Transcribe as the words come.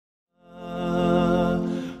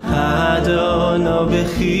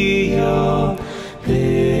בחייה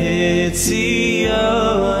בציין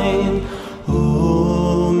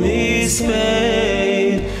ומספד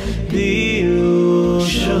בירושלים.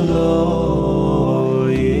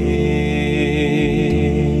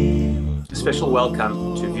 A special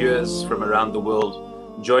welcome to viewers from around the world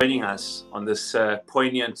joining us on this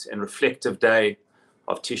poignant and reflective day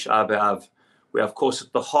of Tisha B'Av, where, of course,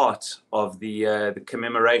 at the heart of the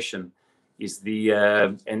commemoration is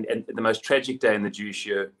and the most tragic day in the Jewish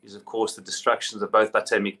year is, of course, the destructions of both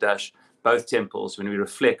Batei Mikdash, both temples. When we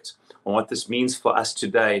reflect on what this means for us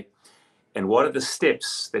today and what are the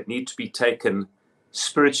steps that need to be taken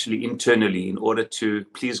spiritually, internally, in order to,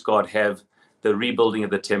 please God, have the rebuilding of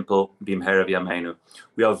the temple, B'mehera B'yameinu.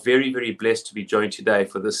 We are very, very blessed to be joined today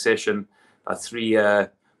for this session by three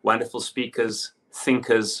wonderful speakers,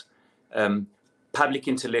 thinkers, public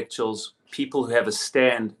intellectuals, people who have a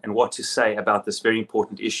stand and what to say about this very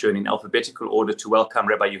important issue. And in alphabetical order, to welcome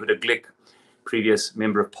Rabbi Yehudah Glick, previous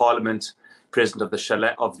member of parliament, president of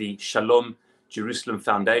the Shalom Jerusalem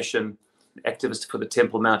Foundation, an activist for the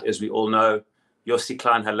Temple Mount, as we all know. Yossi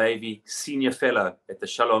Klein Halevi, senior fellow at the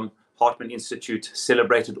Shalom Hartman Institute,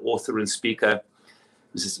 celebrated author and speaker.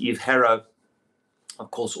 Mrs. Eve Harow, of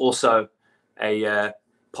course, also a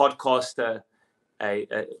podcaster, a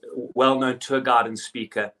well-known tour guide and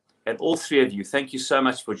speaker. And all three of you, thank you so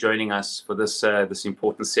much for joining us for this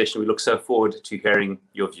important session. We look so forward to hearing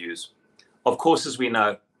your views. Of course, as we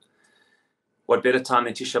know, what better time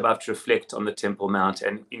than Tisha B'Av to reflect on the Temple Mount,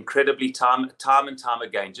 and incredibly time and time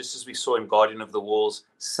again, just as we saw in Guardian of the Walls,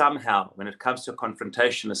 somehow when it comes to a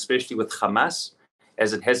confrontation, especially with Hamas,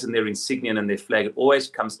 as it has in their insignia and their flag, it always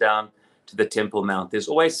comes down to the Temple Mount. There's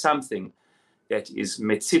always something that is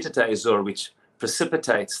metzitata ezor, which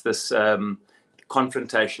precipitates this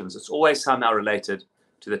confrontations. It's always somehow related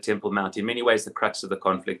to the Temple Mount, in many ways the crux of the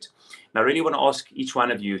conflict. And I really want to ask each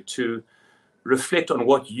one of you to reflect on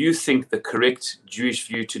what you think the correct Jewish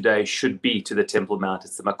view today should be to the Temple Mount.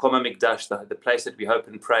 It's the Makom HaMikdash, the place that we hope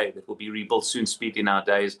and pray that will be rebuilt soon, speedily in our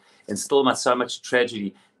days, and still so much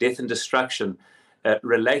tragedy, death and destruction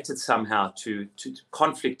related somehow to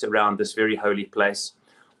conflict around this very holy place.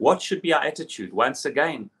 What should be our attitude? Once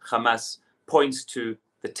again, Hamas points to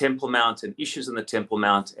the Temple Mount and issues in the Temple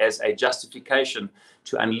Mount as a justification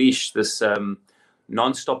to unleash this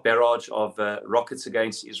non-stop barrage of rockets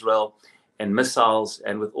against Israel and missiles,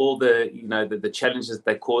 and with all the challenges that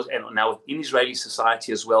they cause, and now in Israeli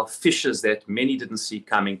society as well, fissures that many didn't see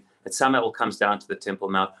coming. It somehow all comes down to the Temple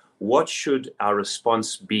Mount. What should our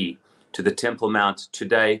response be to the Temple Mount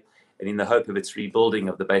today, and in the hope of its rebuilding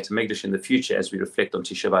of the Beit HaMikdash in the future as we reflect on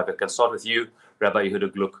Tisha B'Av? I can start with you, Rabbi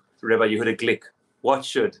Yehudah Glick. What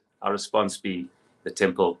should our response be to the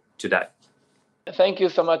temple today? Thank you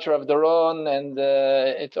so much, Rav Doron, and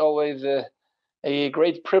it's always a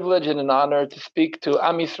great privilege and an honor to speak to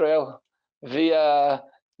Am Yisrael via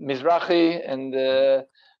Mizrahi, and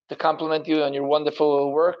to compliment you on your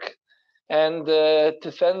wonderful work, and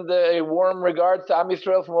to send a warm regards to Am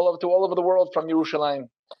Yisrael from all over the world from Yerushalayim.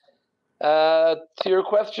 To your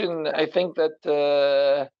question, I think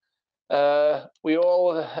that we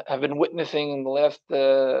all have been witnessing in the last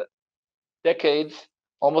decades,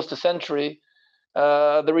 almost a century,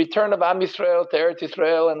 the return of Am Yisrael to Eretz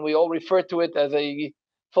Yisrael, and we all refer to it as a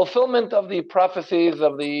fulfillment of the prophecies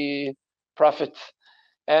of the prophets.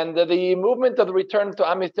 And the movement of the return to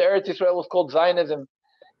Eretz Yisrael was called Zionism.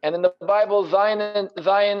 And in the Bible,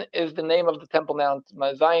 Zion is the name of the Temple Mount,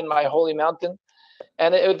 Zion, my holy mountain.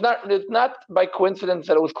 And it's not by coincidence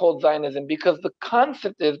that it was called Zionism, because the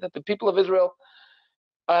concept is that the people of Israel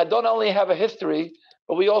don't only have a history,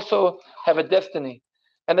 but we also have a destiny.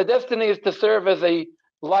 And the destiny is to serve as a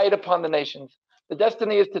light upon the nations. The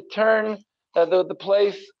destiny is to turn the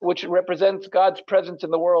place which represents God's presence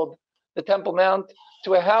in the world, the Temple Mount,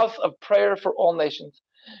 to a house of prayer for all nations.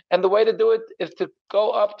 And the way to do it is to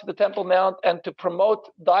go up to the Temple Mount and to promote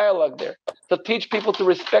dialogue there, to teach people to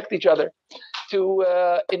respect each other, to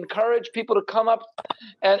encourage people to come up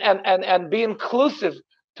and be inclusive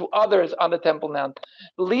to others on the Temple Mount.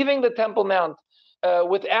 Leaving the Temple Mount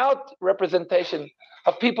without representation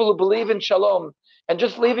of people who believe in shalom, and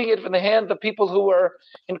just leaving it in the hands of people who are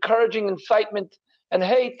encouraging incitement and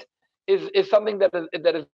hate is something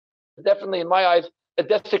that is definitely, in my eyes, a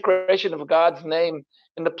desecration of God's name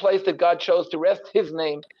in the place that God chose to rest His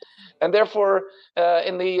name. And therefore,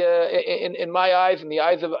 in my eyes, in the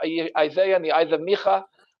eyes of Isaiah, and the eyes of Micha,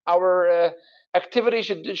 our activity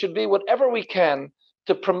should be whatever we can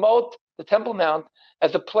to promote the Temple Mount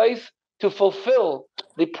as a place to fulfill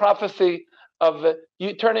the prophecy of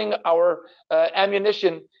turning our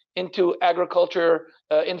ammunition into agriculture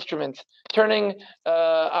instruments, turning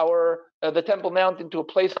the Temple Mount into a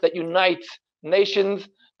place that unites nations,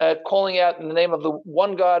 calling out in the name of the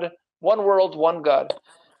one God, one world, one God.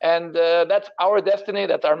 And that's our destiny,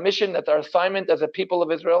 that's our mission, that's our assignment as a people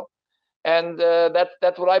of Israel. And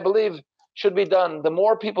that's what I believe should be done. The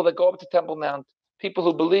more people that go up to Temple Mount, people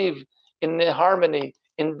who believe in harmony,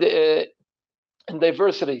 in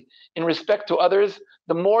diversity, in respect to others,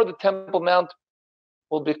 the more the Temple Mount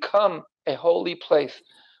will become a holy place.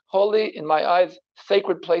 Holy, in my eyes,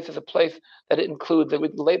 sacred place is a place that it includes.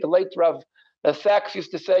 The late Rav Sachs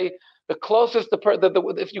used to say, the closest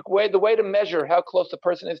the way to measure how close the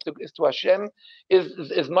person is to Hashem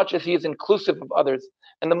is as much as he is inclusive of others.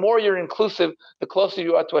 And the more you're inclusive, the closer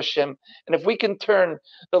you are to Hashem. And if we can turn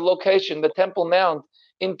the location, the Temple Mount,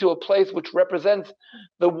 into a place which represents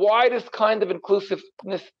the widest kind of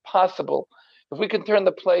inclusiveness possible, if we can turn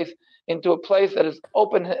the place into a place that is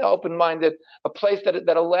open-minded, a place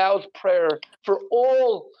that allows prayer for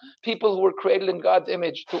all people who were created in God's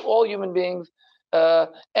image, to all human beings,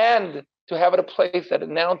 and to have it a place that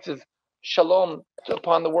announces shalom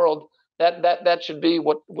upon the world, that should be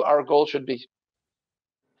what our goal should be.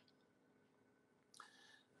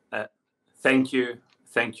 Thank you,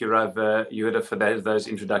 Rav Yehudah, for those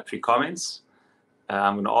introductory comments.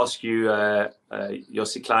 I'm going to ask you,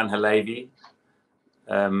 Yossi Klein Halevi,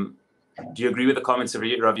 do you agree with the comments of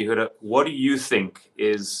Rav Yehudah? What do you think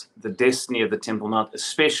is the destiny of the Temple Mount,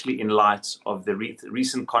 especially in light of the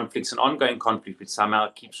recent conflicts and ongoing conflict, which somehow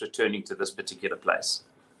keeps returning to this particular place?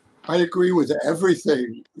 I agree with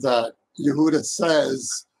everything that Yehudah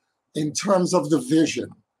says in terms of the vision.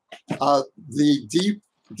 The deep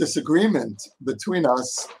disagreement between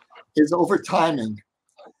us is over timing.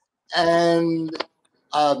 And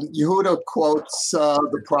Yehudah quotes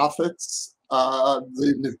the prophets,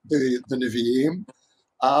 the Nevi'im.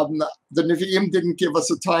 The Nevi'im didn't give us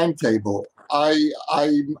a timetable.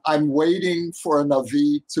 I'm waiting for a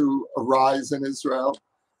Navi to arise in Israel.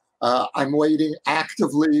 I'm waiting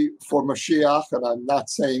actively for Mashiach, and I'm not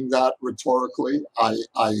saying that rhetorically. I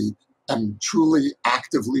am truly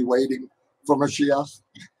actively waiting for Mashiach.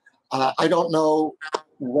 I don't know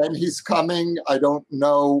when he's coming. I don't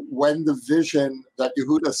know when the vision that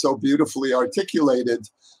Yehudah so beautifully articulated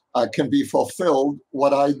can be fulfilled.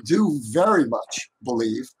 What I do very much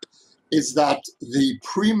believe is that the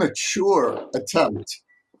premature attempt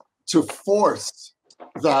to force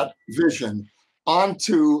that vision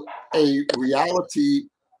onto a reality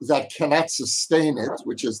that cannot sustain it,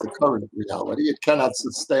 which is the current reality. It cannot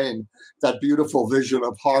sustain that beautiful vision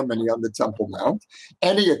of harmony on the Temple Mount.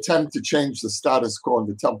 Any attempt to change the status quo on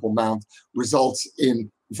the Temple Mount results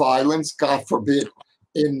in violence, God forbid,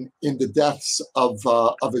 in the deaths of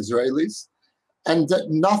Israelis. And that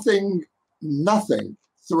nothing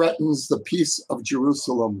threatens the peace of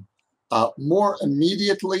Jerusalem more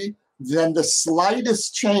immediately than the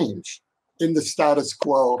slightest change in the status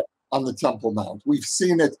quo on the Temple Mount. We've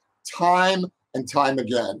seen it time and time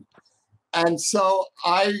again. And so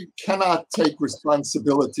I cannot take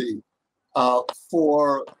responsibility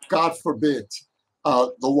for, God forbid,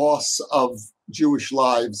 the loss of Jewish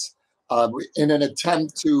lives in an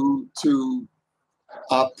attempt to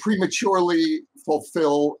prematurely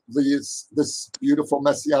fulfill this beautiful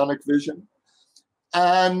messianic vision.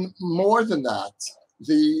 And more than that,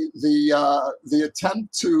 the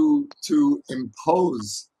attempt to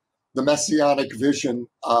impose the messianic vision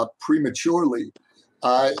prematurely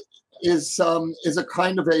is a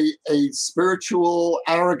kind of a spiritual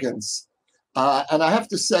arrogance. And I have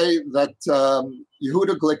to say that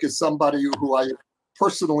Yehudah Glick is somebody who I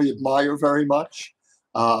personally admire very much.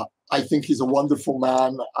 I think he's a wonderful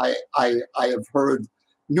man. I have heard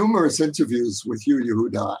numerous interviews with you,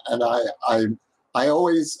 Yehudah, and I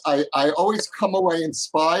always come away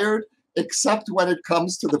inspired, except when it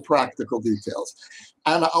comes to the practical details.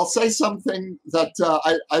 And I'll say something that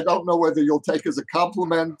I don't know whether you'll take as a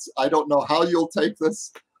compliment. I don't know how you'll take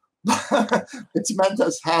this. It's meant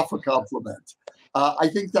as half a compliment. I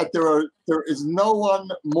think that there is no one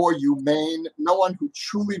more humane, no one who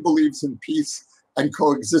truly believes in peace and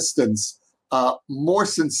coexistence more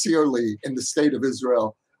sincerely in the state of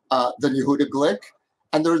Israel than Yehudah Glick.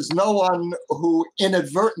 And there's no one who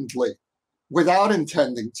inadvertently, without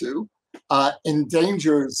intending to,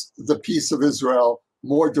 endangers the peace of Israel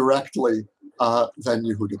more directly than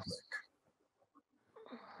Yehudah Glick.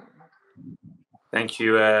 Thank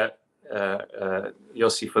you,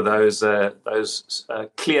 Yossi, for those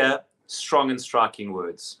clear, strong, and striking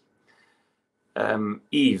words.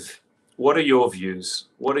 Eve, what are your views?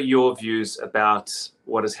 What are your views about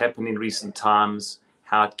what has happened in recent times,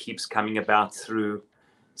 how it keeps coming about through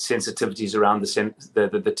sensitivities around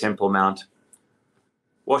the Temple Mount.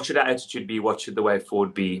 What should our attitude be? What should the way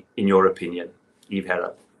forward be, in your opinion, Eve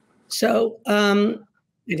Harow? So, and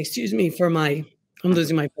excuse me for I'm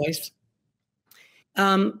losing my voice.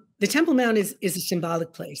 The Temple Mount is a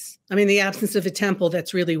symbolic place. I mean, the absence of a temple,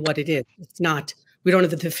 that's really what it is. It's not, we don't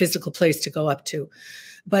have the physical place to go up to.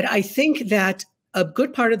 But I think that a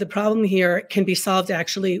good part of the problem here can be solved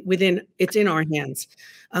actually it's in our hands.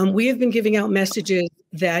 We have been giving out messages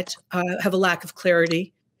that have a lack of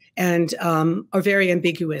clarity and are very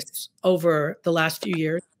ambiguous over the last few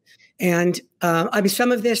years. And I mean,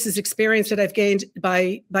 some of this is experience that I've gained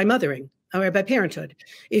by mothering or by parenthood.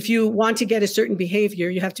 If you want to get a certain behavior,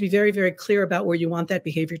 you have to be very, very clear about where you want that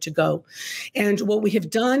behavior to go. And what we have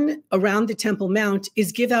done around the Temple Mount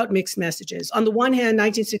is give out mixed messages. On the one hand,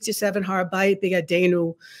 1967, Har Bayit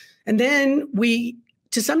Bigadenu, and then we,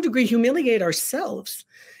 to some degree, humiliate ourselves.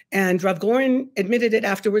 And Rav Goren admitted it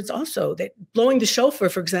afterwards also, that blowing the shofar,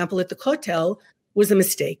 for example, at the Kotel was a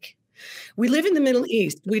mistake. We live in the Middle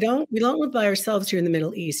East. We don't live by ourselves here in the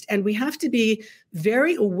Middle East. And we have to be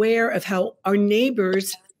very aware of how our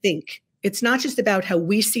neighbors think. It's not just about how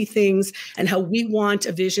we see things and how we want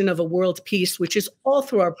a vision of a world peace, which is all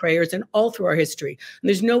through our prayers and all through our history. And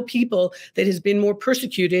there's no people that has been more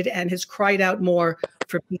persecuted and has cried out more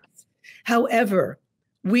for peace. However,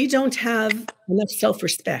 we don't have enough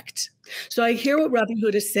self-respect. So I hear what Rabbi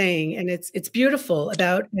Yehudah is saying, and it's beautiful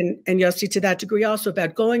about, and Yossi to that degree also,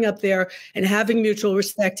 about going up there and having mutual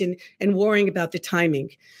respect and worrying about the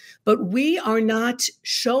timing. But we are not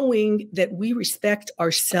showing that we respect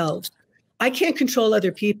ourselves. I can't control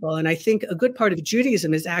other people. And I think a good part of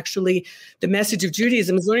Judaism is actually, the message of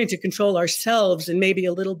Judaism is learning to control ourselves and maybe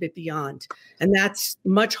a little bit beyond. And that's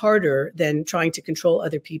much harder than trying to control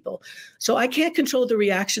other people. So I can't control the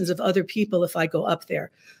reactions of other people if I go up there.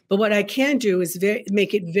 But what I can do is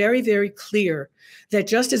make it very, very clear that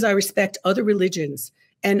just as I respect other religions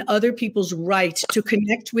and other people's right to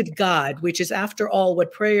connect with God, which is, after all,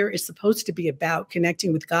 what prayer is supposed to be about,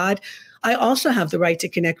 connecting with God, I also have the right to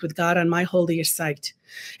connect with God on my holiest site.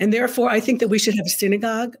 And therefore, I think that we should have a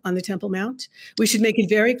synagogue on the Temple Mount. We should make it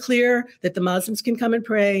very clear that the Muslims can come and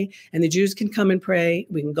pray and the Jews can come and pray.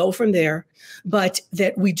 We can go from there, but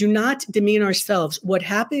that we do not demean ourselves. What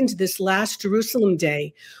happened this last Jerusalem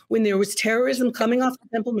day, when there was terrorism coming off the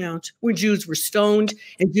Temple Mount, where Jews were stoned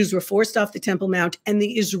and Jews were forced off the Temple Mount, and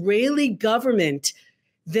the Israeli government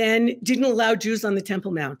then didn't allow Jews on the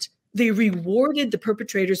Temple Mount. They rewarded the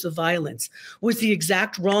perpetrators of violence, was the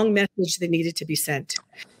exact wrong message that needed to be sent.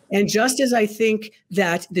 And just as I think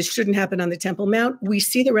that this shouldn't happen on the Temple Mount, we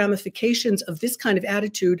see the ramifications of this kind of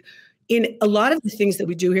attitude in a lot of the things that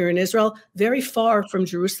we do here in Israel, very far from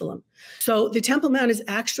Jerusalem. So the Temple Mount is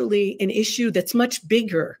actually an issue that's much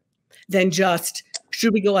bigger than just,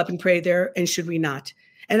 should we go up and pray there and should we not?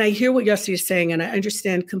 And I hear what Yossi is saying, and I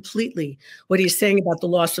understand completely what he's saying about the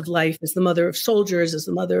loss of life as the mother of soldiers, as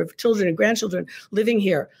the mother of children and grandchildren living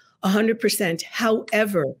here, 100%.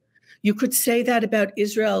 However, you could say that about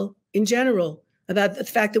Israel in general, about the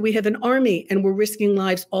fact that we have an army and we're risking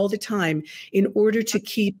lives all the time in order to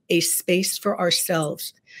keep a space for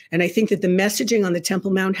ourselves. And I think that the messaging on the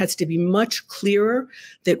Temple Mount has to be much clearer,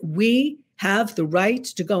 that we have the right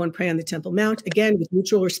to go and pray on the Temple Mount, again, with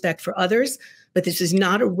mutual respect for others. But this is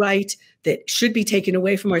not a right that should be taken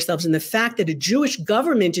away from ourselves. And the fact that a Jewish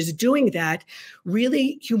government is doing that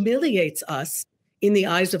really humiliates us in the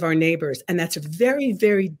eyes of our neighbors. And that's a very,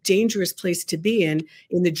 very dangerous place to be in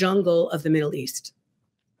the jungle of the Middle East.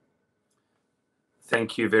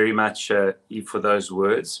 Thank you very much, Eve, for those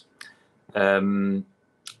words. I'm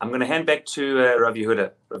going to hand back to Rabbi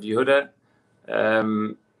Yehudah. Rabbi Yehudah,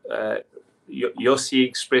 Yossi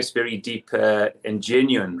expressed very deep and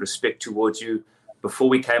genuine respect towards you before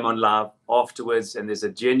we came on live, afterwards, and there's a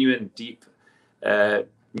genuine, deep,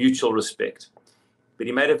 mutual respect. But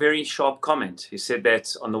he made a very sharp comment. He said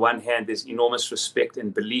that on the one hand, there's enormous respect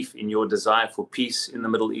and belief in your desire for peace in the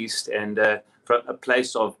Middle East, and from a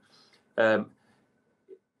place of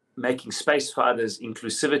making space for others,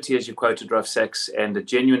 inclusivity, as you quoted Rav Sachs, and a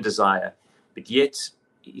genuine desire. But yet,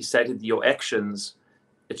 he stated your actions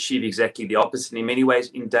achieve exactly the opposite, and in many ways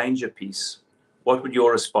endanger peace. What would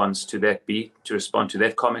your response to that be, to respond to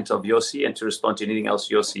that comment of Yossi and to respond to anything else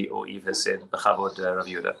Yossi or Eve has said? B'chavod, Rav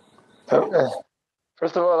Yehudah.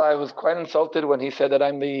 First of all, I was quite insulted when he said that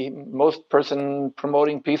I'm the most person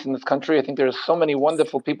promoting peace in this country. I think there are so many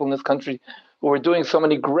wonderful people in this country who are doing so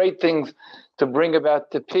many great things to bring about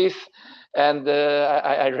the peace. And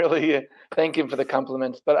I really thank him for the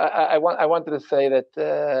compliments. But I wanted to say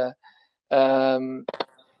that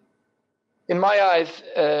in my eyes,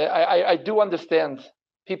 I do understand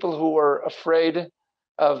people who are afraid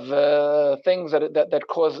of things that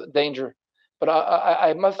cause danger. But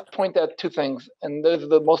I must point out two things, and those are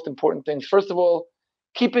the most important things. First of all,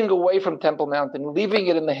 keeping away from Temple Mount and leaving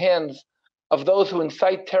it in the hands of those who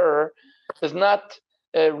incite terror does not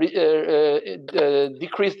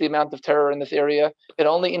decrease the amount of terror in this area. It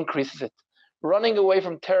only increases it. Running away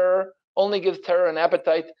from terror only gives terror an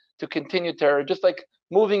appetite to continue terror, just like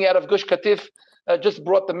moving out of Gush Katif just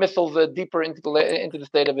brought the missiles deeper into the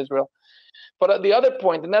state of Israel. But the other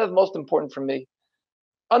point, and that is most important for me,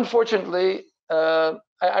 unfortunately,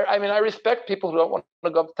 I respect people who don't want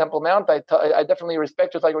to go up to Temple Mount. I definitely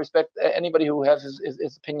respect, just like I respect anybody who has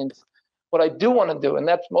his opinions. What I do want to do, and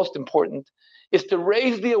that's most important, is to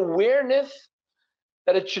raise the awareness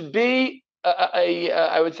that it should be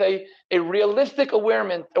I would say a realistic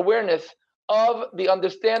awareness of the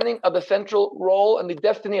understanding of the central role and the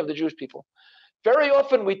destiny of the Jewish people. Very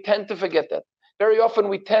often we tend to forget that. Very often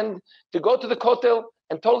we tend to go to the Kotel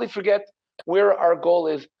and totally forget where our goal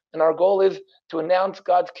is. And our goal is to announce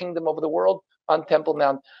God's kingdom over the world on Temple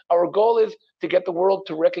Mount. Our goal is to get the world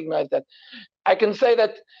to recognize that. I can say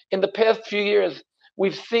that in the past few years,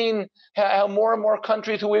 we've seen how more and more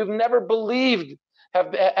countries who we've never believed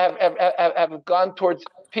have gone towards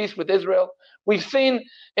peace with Israel. We've seen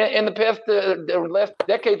in the past, the last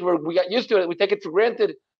decades, where we got used to it, we take it for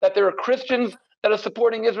granted that there are Christians that are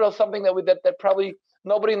supporting Israel, something that probably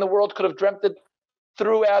nobody in the world could have dreamt it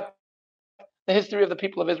throughout the history of the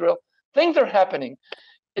people of Israel. Things are happening.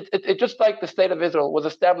 It just like the state of Israel was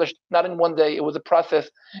established not in one day, it was a process.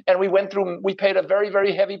 And we paid a very,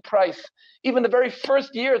 very heavy price. Even the very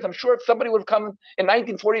first years, I'm sure if somebody would have come in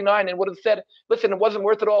 1949 and would have said, listen, it wasn't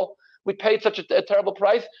worth it all, we paid such a terrible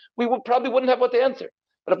price, we probably wouldn't have what to answer.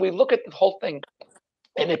 But if we look at the whole thing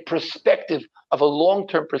in a perspective of a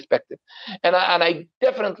long-term perspective, and I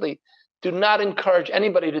definitely do not encourage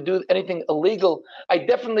anybody to do anything illegal. I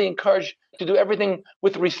definitely encourage to do everything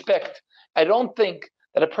with respect. I don't think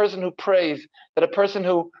that a person who prays, that a person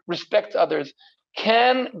who respects others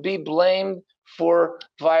can be blamed for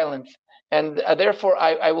violence. And therefore,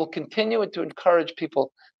 I will continue to encourage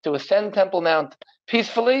people to ascend Temple Mount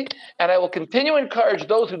peacefully, and I will continue to encourage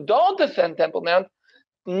those who don't ascend Temple Mount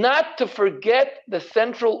not to forget the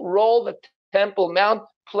central role that Temple Mount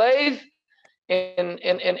plays in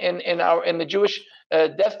the Jewish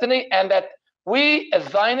destiny, and that we as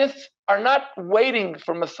Zionists are not waiting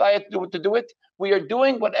for Messiah to do it. We are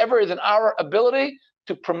doing whatever is in our ability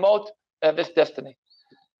to promote this destiny.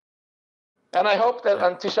 And I hope that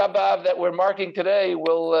on Tisha B'Av that we're marking today,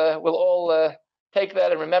 we'll all take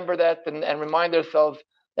that and remember that and remind ourselves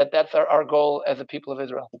that that's our goal as a people of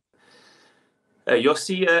Israel.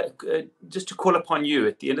 Yossi, just to call upon you,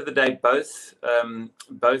 at the end of the day, both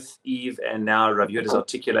Eve and now Rabbi Yehudah has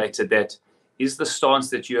articulated that is the stance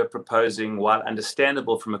that you are proposing, while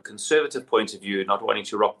understandable from a conservative point of view, not wanting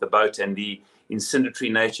to rock the boat and the incendiary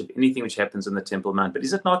nature of anything which happens on the Temple Mount. But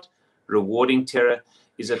is it not rewarding terror?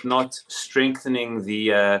 Is it not strengthening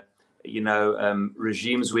the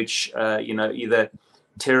regimes which either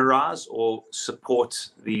terrorize or support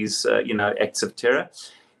these acts of terror?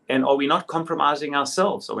 And are we not compromising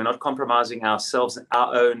ourselves? Are we not compromising ourselves and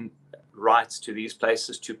our own rights to these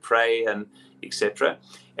places to pray and etc.?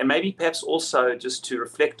 And maybe perhaps also just to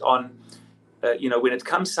reflect on, when it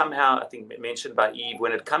comes somehow, I think mentioned by Eve,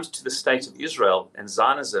 when it comes to the state of Israel and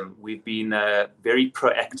Zionism, we've been very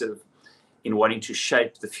proactive in wanting to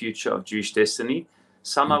shape the future of Jewish destiny.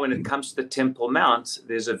 Somehow when it comes to the Temple Mount,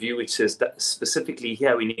 there's a view which says that specifically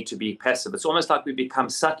here we need to be passive. It's almost like we become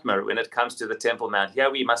Satmar when it comes to the Temple Mount. Here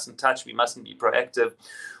we mustn't touch, we mustn't be proactive.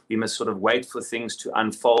 We must sort of wait for things to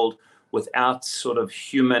unfold without sort of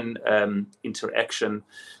human interaction.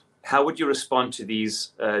 How would you respond to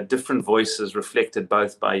these different voices reflected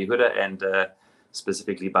both by Yehudah and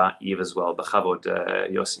specifically by Eve as well? B'chavod,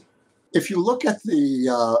 Yossi. If you look at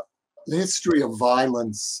the history of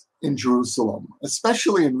violence in Jerusalem,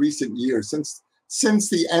 especially in recent years, since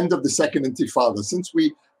the end of the Second Intifada, since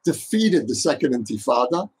we defeated the Second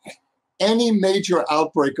Intifada, any major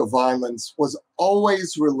outbreak of violence was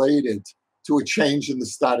always related to a change in the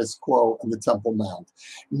status quo in the Temple Mount.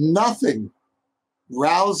 Nothing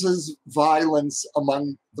rouses violence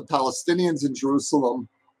among the Palestinians in Jerusalem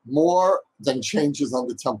more than changes on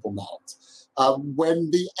the Temple Mount.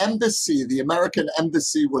 When the American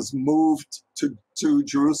embassy was moved to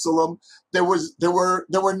Jerusalem, there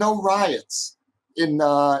were no riots in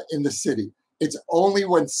the city. It's only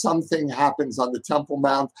when something happens on the Temple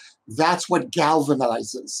Mount that's what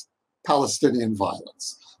galvanizes Palestinian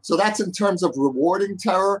violence. So that's in terms of rewarding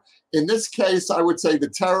terror. In this case, I would say the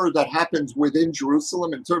terror that happens within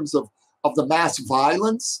Jerusalem in terms of of the mass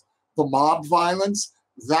violence, the mob violence,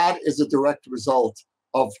 that is a direct result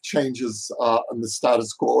of changes in the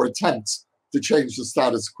status quo, or attempts to change the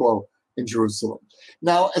status quo in Jerusalem.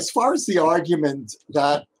 Now, as far as the argument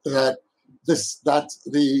that the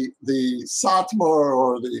Satmar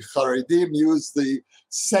or the Haredim use the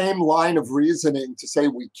same line of reasoning to say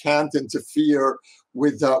we can't interfere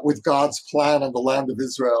with God's plan on the land of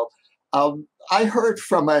Israel, I heard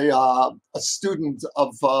from a student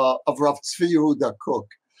of Rav Tzvi Yehudah Glick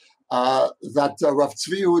that Rav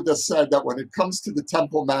Tzvi Yehudah said that when it comes to the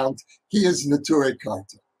Temple Mount, he is Neturei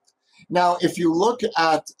Karta. Now, if you look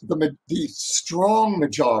at the strong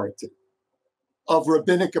majority of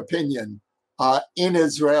rabbinic opinion in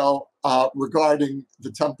Israel regarding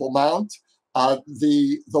the Temple Mount,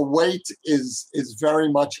 the weight is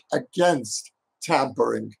very much against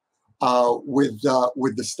tampering with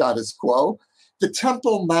the status quo. The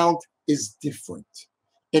Temple Mount is different.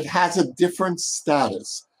 It has a different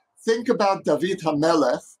status. Think about David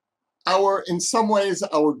HaMelech, in some ways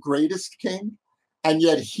our greatest king, and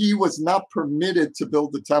yet he was not permitted to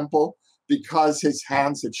build the temple because his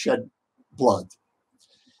hands had shed blood.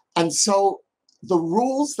 And so the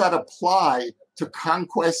rules that apply to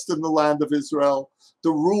conquest in the land of Israel,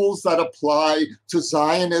 the rules that apply to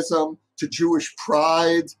Zionism, to Jewish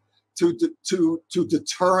pride, to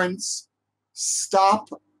deterrence, stop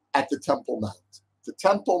at the Temple Mount. The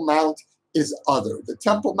Temple Mount is other. The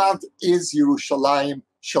Temple Mount is Yerushalayim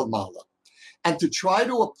Shel Mala. And to try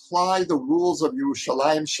to apply the rules of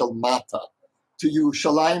Yerushalayim Shel Mata to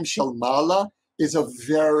Yerushalayim Shel Mala is a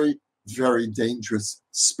very, very dangerous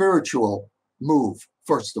spiritual move,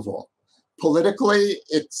 first of all. Politically,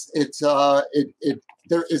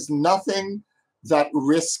 there is nothing that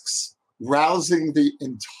risks rousing the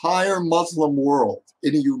entire Muslim world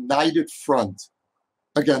in a united front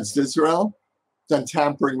against Israel than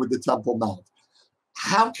tampering with the Temple Mount.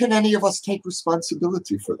 How can any of us take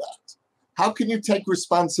responsibility for that? How can you take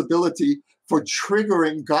responsibility for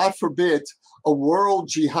triggering, God forbid, a world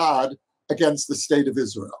jihad against the state of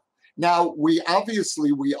Israel? Now, we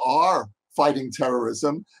are fighting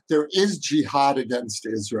terrorism. There is jihad against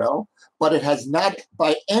Israel, but it has not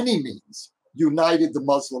by any means united the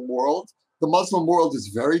Muslim world. The Muslim world is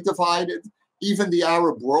very divided. Even the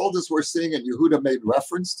Arab world, as we're seeing, and Yehudah made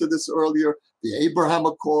reference to this earlier, the Abraham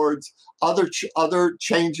Accords, other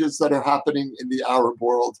changes that are happening in the Arab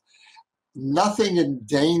world. Nothing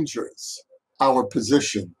endangers our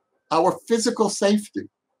position, our physical safety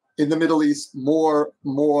in the Middle East more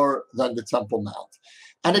than the Temple Mount.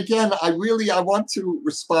 And again, I want to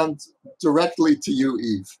respond directly to you,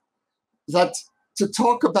 Eve, that to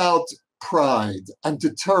talk about pride and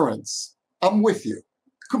deterrence, I'm with you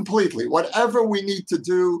completely. Whatever we need to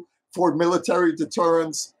do for military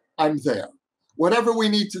deterrence, I'm there. Whatever we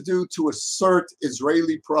need to do to assert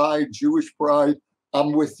Israeli pride, Jewish pride,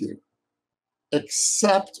 I'm with you.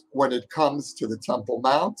 Except when it comes to the Temple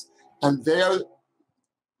Mount. And there,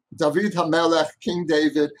 David HaMelech, King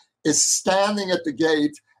David, is standing at the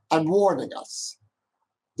gate and warning us.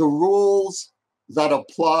 The rules that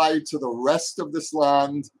apply to the rest of this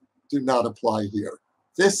land do not apply here.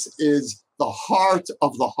 This is the heart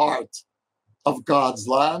of God's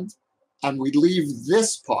land. And we leave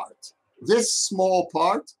this part, this small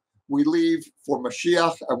part, we leave for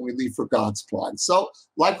Mashiach and we leave for God's plan. So,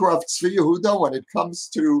 like Rav Tzvi Yehudah, when it comes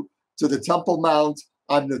to the Temple Mount,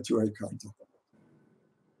 I'm Neturei Karta.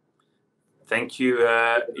 Thank you,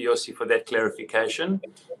 Yossi, for that clarification.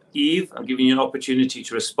 Eve, I'm giving you an opportunity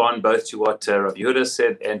to respond both to what Rabbi Yehudah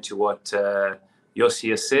said and to what Yossi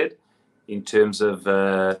has said in terms of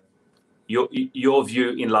your view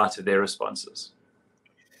in light of their responses.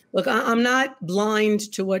 Look, I'm not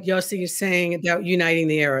blind to what Yossi is saying about uniting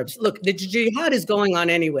the Arabs. Look, the jihad is going on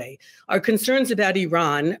anyway. Our concerns about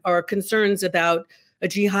Iran are concerns about a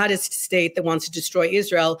jihadist state that wants to destroy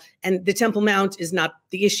Israel, and the Temple Mount is not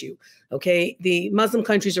the issue, okay? The Muslim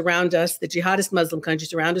countries around us, the jihadist Muslim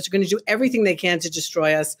countries around us, are going to do everything they can to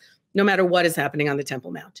destroy us, no matter what is happening on the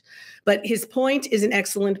Temple Mount. But his point is an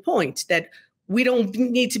excellent point, that we don't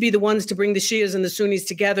need to be the ones to bring the Shias and the Sunnis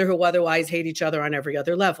together who otherwise hate each other on every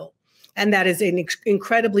other level. And that is an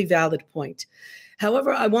incredibly valid point.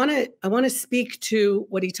 However, I want to speak to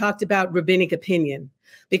what he talked about, rabbinic opinion,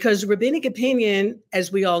 because rabbinic opinion, as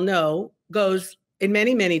we all know, goes in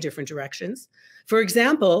many, many different directions. For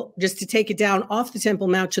example, just to take it down off the Temple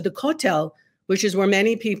Mount to the Kotel, which is where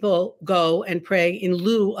many people go and pray in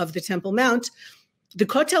lieu of the Temple Mount, the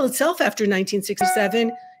Kotel itself after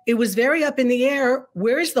 1967, it was very up in the air.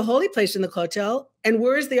 Where is the holy place in the Kotel, and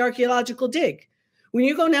where is the archaeological dig? When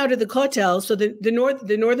you go now to the Kotel, so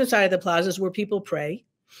the northern side of the plaza is where people pray.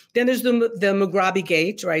 Then there's the Mugrabi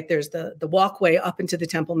Gate, right? There's the walkway up into the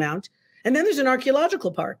Temple Mount. And then there's an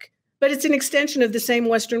archaeological park, but it's an extension of the same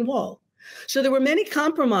Western Wall. So there were many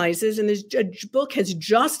compromises, and this book has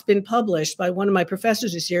just been published by one of my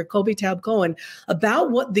professors this year, Kobe Taub Cohen,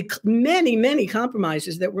 about what the many, many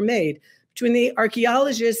compromises that were made between the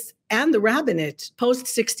archaeologists and the rabbinate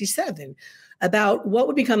post-67 about what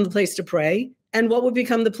would become the place to pray and what would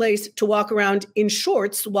become the place to walk around in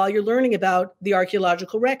shorts while you're learning about the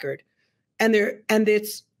archaeological record. And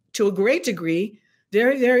it's, to a great degree,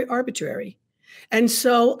 very, very arbitrary. And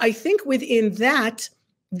so I think within that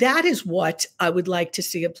is what I would like to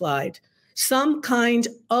see applied. Some kind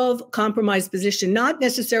of compromise position, not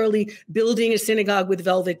necessarily building a synagogue with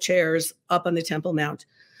velvet chairs up on the Temple Mount,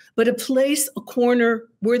 but a place, a corner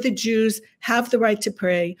where the Jews have the right to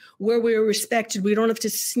pray, where we're respected. We don't have to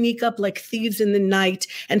sneak up like thieves in the night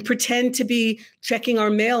and pretend to be checking our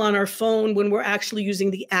mail on our phone when we're actually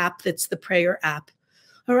using the app that's the prayer app.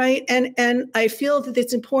 All right. And I feel that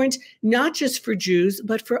it's important, not just for Jews,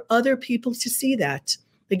 but for other people to see that.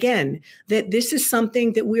 Again, that this is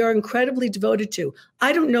something that we are incredibly devoted to.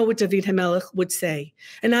 I don't know what David HaMelech would say.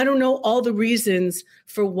 And I don't know all the reasons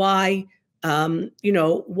for why,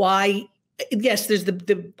 yes, there's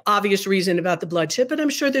the obvious reason about the bloodshed, but I'm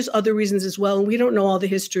sure there's other reasons as well. And we don't know all the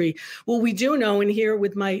history. What we do know, and here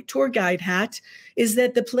with my tour guide hat, is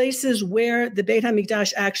that the places where the Beit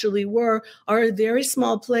HaMikdash actually were are a very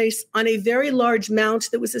small place on a very large mount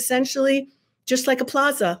that was essentially just like a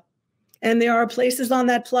plaza. And there are places on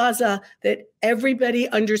that plaza that everybody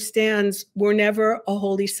understands were never a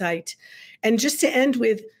holy site. And just to end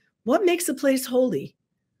with, what makes a place holy,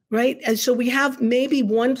 right? And so we have maybe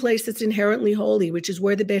one place that's inherently holy, which is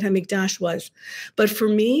where the Beit HaMikdash was. But for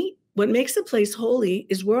me, what makes a place holy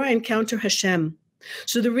is where I encounter Hashem.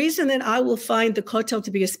 So the reason that I will find the Kotel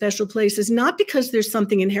to be a special place is not because there's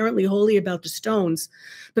something inherently holy about the stones,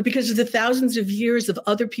 but because of the thousands of years of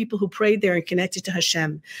other people who prayed there and connected to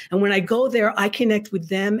Hashem. And when I go there, I connect with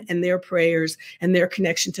them and their prayers and their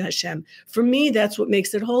connection to Hashem. For me, that's what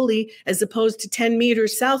makes it holy, as opposed to 10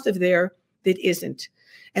 meters south of there that isn't.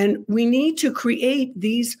 And we need to create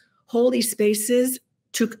these holy spaces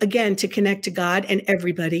to connect to God, and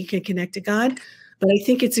everybody can connect to God. But I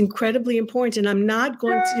think it's incredibly important. And I'm not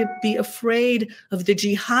going to be afraid of the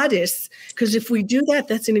jihadists, because if we do that,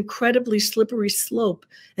 that's an incredibly slippery slope,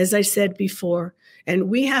 as I said before. And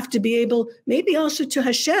we have to be able, maybe also to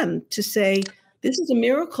Hashem, to say, this is a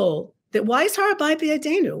miracle. That why is Har HaBayit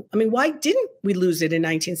B'Yadenu? I mean, why didn't we lose it in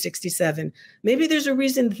 1967? Maybe there's a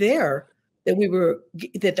reason there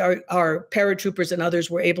that our paratroopers and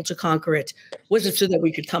others were able to conquer it. Was it so that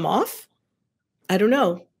we could come off? I don't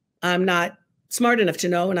know. I'm not smart enough to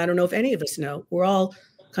know, and I don't know if any of us know. We're all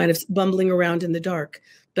kind of bumbling around in the dark.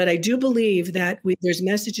 But I do believe that there's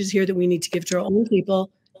messages here that we need to give to our own people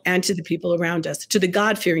and to the people around us, to the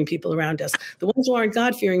God-fearing people around us. The ones who aren't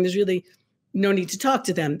God-fearing, there's really no need to talk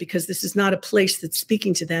to them, because this is not a place that's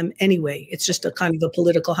speaking to them anyway. It's just a kind of a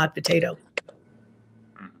political hot potato.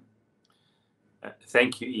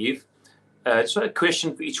 Thank you, Eve. So a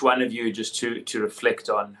question for each one of you, just to reflect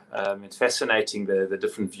on. It's fascinating, the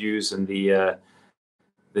different views and the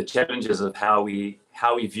challenges of how we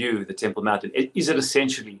view the Temple Mount. Is it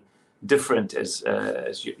essentially different, as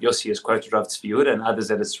Yossi has quoted Rav Tzvi Yehudah and others,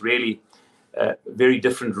 that it's really very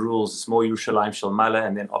different rules? It's more Yerushalayim Shel Mala,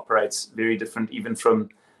 and then operates very different even from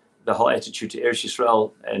the whole attitude to Eretz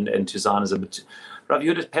Yisrael and to Zionism. But Rav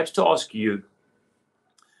Yehudah, perhaps to ask you,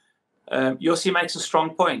 Yossi makes a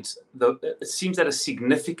strong point. It seems that a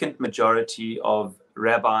significant majority of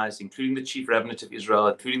rabbis, including the chief rabbinate of Israel,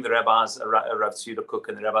 including the rabbis, Rav Tzvi Yehudah Kook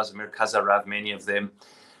and the rabbis of Merkaz HaRav, many of them,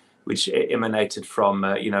 which emanated from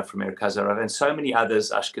Merkaz HaRav, and so many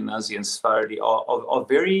others, Ashkenazi and Sephardi, are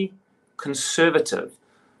very conservative,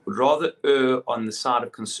 would rather err on the side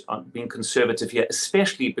of being conservative here,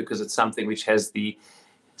 especially because it's something which has the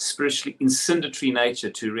spiritually incendiary nature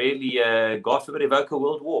to really, God forbid, evoke a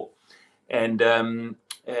world war. And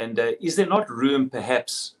is there not room,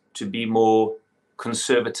 perhaps, to be more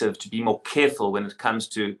conservative, to be more careful when it comes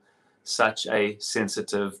to such a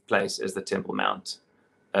sensitive place as the Temple Mount?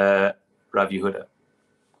 Rav Yehudah.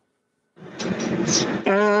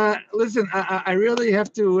 Listen, I really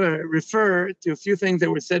have to refer to a few things that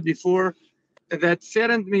were said before that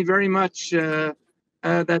saddened me very much, that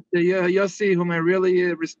Yossi, whom I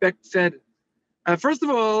really respect, said. First of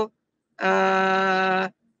all,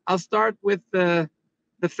 I'll start with the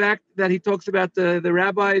fact that he talks about the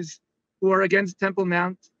rabbis who are against Temple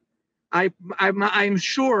Mount. I'm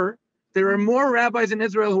sure there are more rabbis in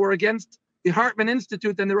Israel who are against the Hartman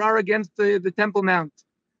Institute than there are against the Temple Mount.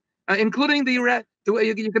 including you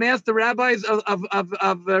can ask the rabbis of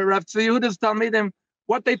Rav Tzvi Yehuda's Talmidim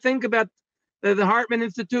what they think about the Hartman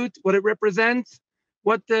Institute, what it represents,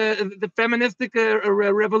 what the feministic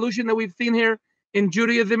revolution that we've seen here in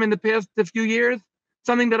Judaism in the past few years,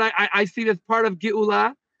 something that I see as part of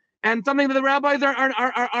Geula, and something that the rabbis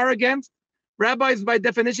are against. Rabbis, by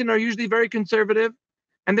definition, are usually very conservative,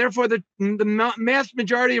 and therefore the mass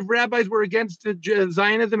majority of rabbis were against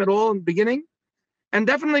Zionism at all in the beginning. And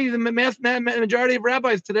definitely the majority of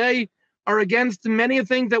rabbis today are against many of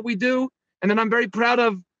the things that we do, and then I'm very proud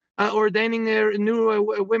of ordaining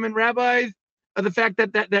new women rabbis, the fact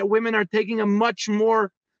that women are taking a much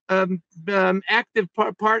more active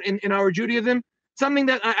part in our Judaism, something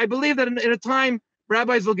that I believe that in a time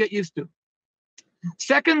rabbis will get used to.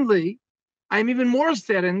 Secondly, I'm even more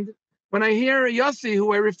saddened when I hear Yossi,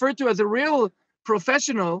 who I refer to as a real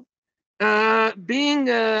professional, being,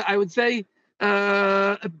 I would say,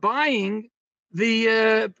 buying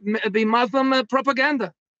the Muslim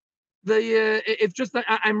propaganda. It's just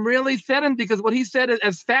I'm really saddened because what he said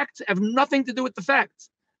as facts have nothing to do with the facts.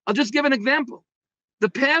 I'll just give an example. The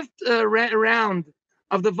past round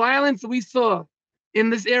of the violence we saw in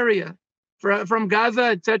this area, from Gaza,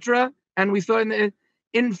 etc., and we saw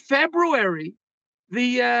in February,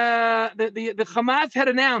 the Hamas had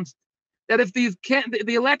announced that if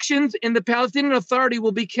the elections in the Palestinian Authority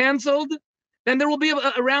will be canceled, then there will be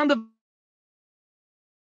a round of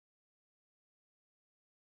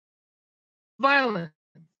violence.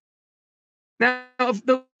 Now,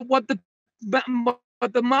 what the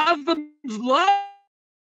Muslims love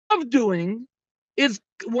doing is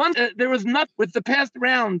there was nothing with the past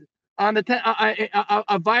round on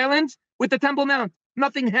the violence with the Temple Mount.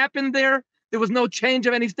 Nothing happened there. There was no change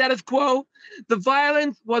of any status quo. The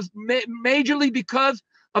violence was majorly because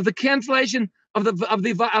of the cancellation of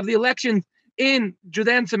the elections in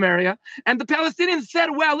Judea and Samaria, and the Palestinians said,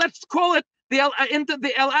 "Well, let's call it the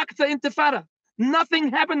Al-Aqsa Intifada." Nothing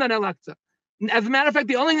happened on Al-Aqsa. As a matter of fact,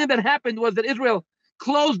 the only thing that happened was that Israel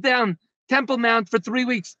closed down Temple Mount for 3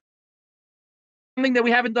 weeks. Something that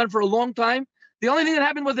we haven't done for a long time. The only thing that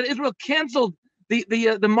happened was that Israel canceled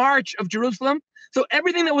the march of Jerusalem. So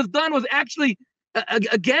everything that was done was actually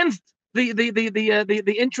against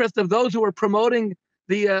the interest of those who were promoting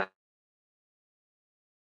the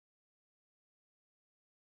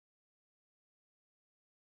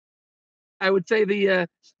I would say the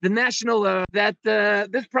national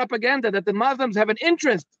this propaganda that the Muslims have an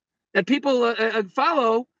interest that people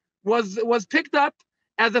follow was picked up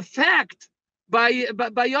as a fact by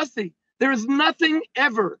Yossi. There is nothing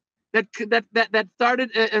ever that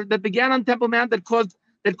started that began on Temple Mount that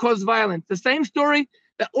caused violence. The same story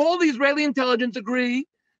that all the Israeli intelligence agree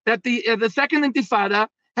that the second Intifada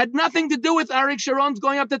had nothing to do with Arik Sharon's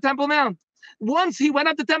going up to Temple Mount. Once he went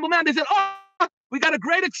up to Temple Mount, they said, "Oh, we got a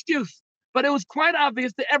great excuse." But it was quite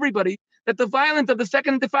obvious to everybody that the violence of the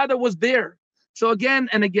second Intifada was there. So again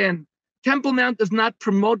and again, Temple Mount does not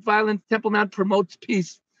promote violence. Temple Mount promotes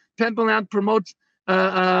peace. Temple Mount promotes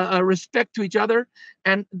respect to each other.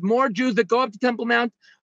 And more Jews that go up to Temple Mount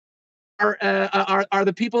are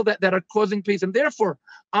the people that are causing peace. And therefore,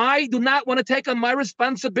 I do not want to take on my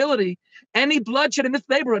responsibility any bloodshed in this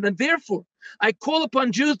neighborhood. And therefore, I call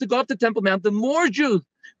upon Jews to go up to Temple Mount. The more Jews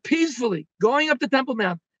peacefully going up to Temple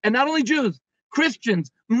Mount, and not only Jews, Christians,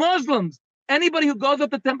 Muslims, anybody who goes up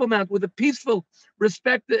to Temple Mount with a peaceful,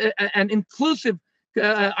 respect and inclusive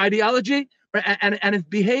ideology, and his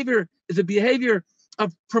behavior is a behavior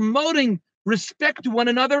of promoting respect to one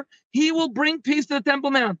another, he will bring peace to the Temple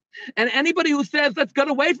Mount. And anybody who says, let's get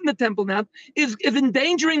away from the Temple Mount, is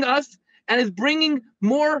endangering us and is bringing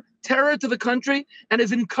more terror to the country and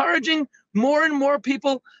is encouraging more and more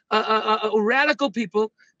people, radical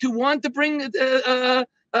people, to want to bring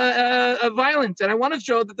violence. And I want to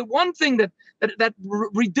show that the one thing that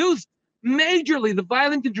reduced majorly the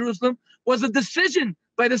violence in Jerusalem was a decision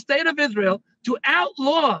by the state of Israel to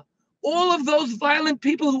outlaw all of those violent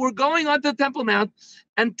people who were going onto the Temple Mount.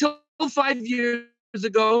 Until 5 years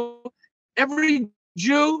ago, every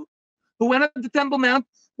Jew who went up to the Temple Mount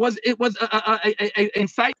was a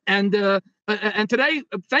site. And today,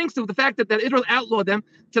 thanks to the fact that Israel outlawed them,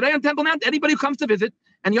 today on Temple Mount, anybody who comes to visit,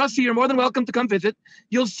 and Yossi, you're more than welcome to come visit,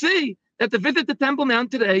 you'll see that the visit to Temple Mount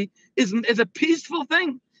today is a peaceful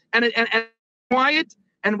thing and quiet,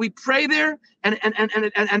 and we pray there, and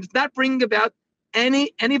it's not bringing about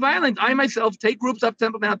any violence. I myself take groups up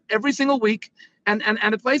Temple Mount every single week, and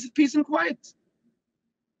the place is peace and quiet.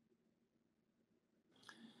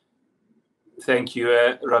 Thank you,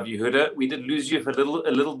 Rabbi Yehudah. We did lose you for a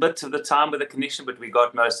little bit of the time with the connection, but we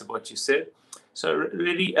got most of what you said. So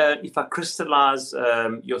really, if I crystallize,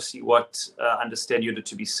 Yossi, what I understand you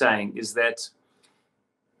to be saying is that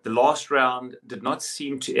the last round did not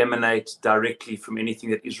seem to emanate directly from anything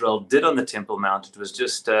that Israel did on the Temple Mount. It was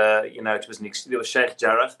just, it was there was Sheikh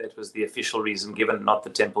Jarrah. That was the official reason given, not the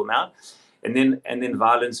Temple Mount. And then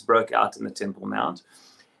violence broke out in the Temple Mount.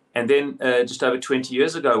 And then just over 20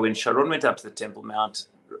 years ago, when Sharon went up to the Temple Mount,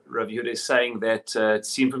 Rabbi Yehudah is saying that it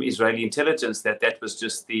seemed from Israeli intelligence that was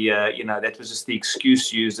just the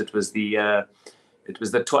excuse used. It was the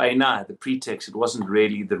to'ena, the pretext. It wasn't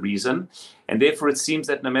really the reason. And therefore, it seems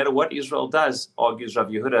that no matter what Israel does, argues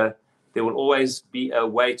Rabbi Yehudah, there will always be a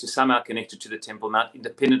way to somehow connect it to the Temple Mount,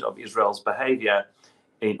 independent of Israel's behavior,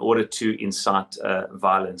 in order to incite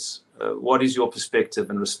violence. What is your perspective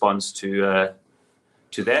and response to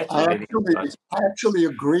that? I actually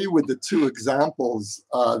agree with the two examples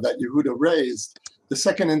that Yehudah raised. The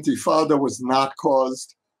Second Intifada was not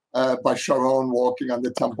caused by Sharon walking on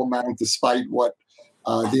the Temple Mount, despite what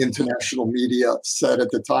the international media said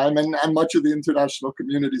at the time, and much of the international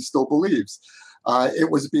community still believes.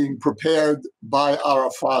 It was being prepared by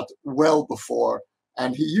Arafat well before,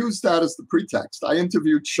 and he used that as the pretext. I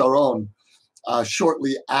interviewed Sharon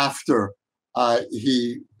shortly after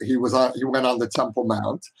he went on the Temple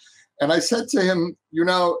Mount, and I said to him,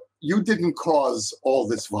 you didn't cause all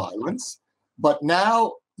this violence, but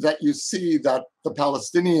now that you see that the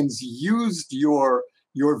Palestinians used your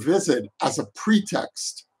visit as a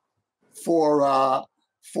pretext for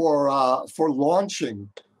launching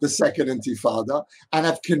the Second Intifada, and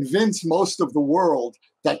have convinced most of the world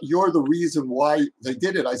that you're the reason why they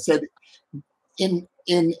did it. I said, in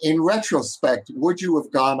retrospect, would you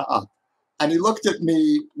have gone up? And he looked at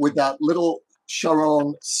me with that little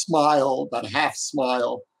Sharon smile, that half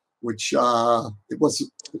smile, which it was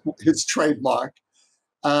his trademark.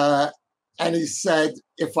 And he said,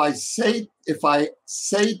 if I say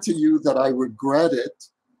to you that I regret it,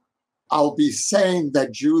 I'll be saying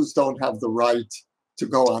that Jews don't have the right to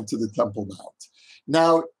go onto the Temple Mount.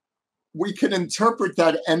 Now, we can interpret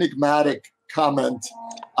that enigmatic comment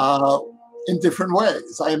in different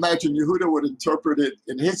ways. I imagine Yehudah would interpret it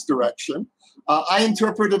in his direction. I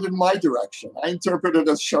interpret it in my direction. I interpret it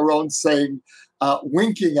as Sharon saying,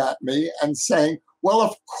 winking at me and saying, well,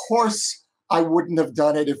 of course I wouldn't have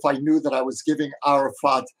done it if I knew that I was giving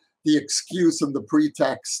Arafat the excuse and the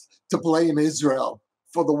pretext to blame Israel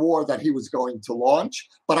for the war that he was going to launch,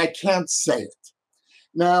 but I can't say it.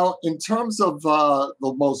 Now, in terms of the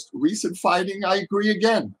most recent fighting, I agree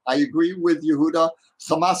again. I agree with Yehudah.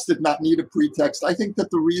 Hamas did not need a pretext. I think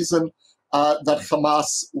that the reason that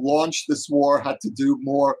Hamas launched this war had to do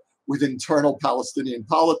more with internal Palestinian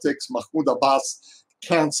politics. Mahmoud Abbas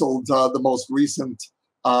canceled the most recent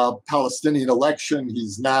Palestinian election.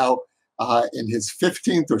 He's now in his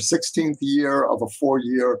 15th or 16th year of a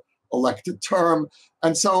 4-year elected term.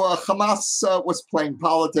 And so Hamas was playing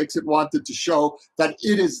politics. It wanted to show that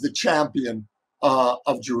it is the champion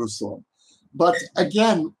of Jerusalem. But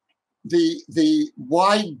again,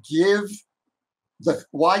 why give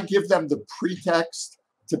them the pretext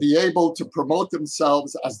to be able to promote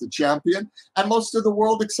themselves as the champion? And most of the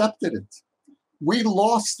world accepted it. We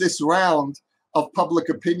lost this round of public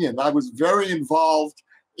opinion. I was very involved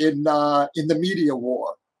in the media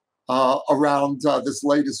war around this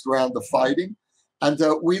latest round of fighting, and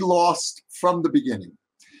we lost from the beginning.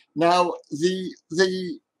 Now,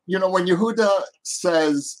 when Yehudah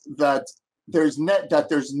says that there's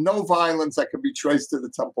no violence that can be traced to the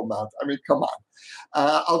Temple Mount, I mean, come on.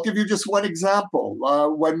 I'll give you just one example.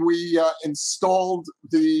 When we installed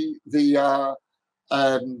the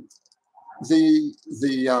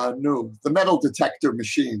metal detector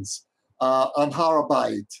machines on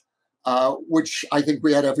Harow, which I think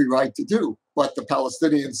we had every right to do, but the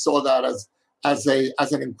Palestinians saw that as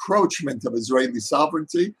an encroachment of Israeli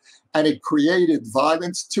sovereignty, and it created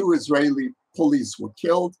violence. 2 Israeli police were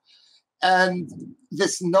killed, and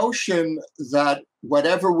this notion that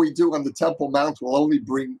whatever we do on the Temple Mount will only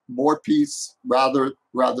bring more peace rather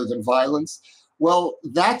than violence. Well,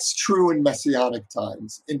 that's true in Messianic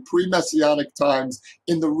times. In pre-Messianic times,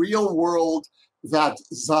 in the real world that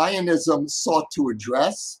Zionism sought to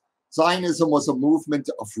address, Zionism was a movement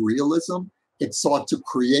of realism. It sought to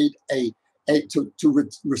create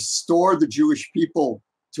restore the Jewish people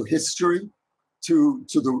to history, to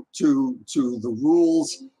the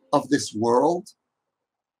rules of this world.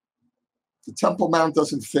 The Temple Mount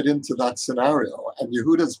doesn't fit into that scenario. And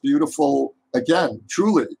Yehudah's beautiful, again,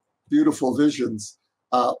 truly beautiful visions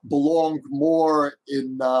belong more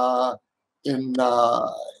in our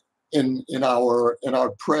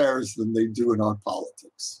prayers than they do in our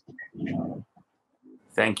politics.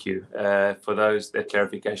 Thank you for that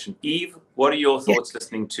clarification. Eve, what are your thoughts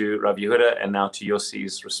listening to Rabbi Yehudah and now to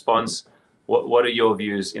Yossi's response? What are your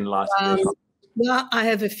views in light of this? Well, I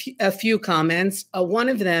have a few comments. One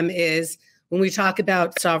of them is when we talk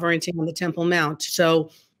about sovereignty on the Temple Mount. So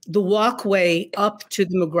the walkway up to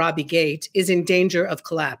the Mugrabi Gate is in danger of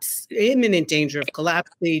collapse, imminent danger of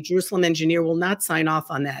collapse. The Jerusalem engineer will not sign off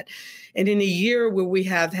on that. And in a year where we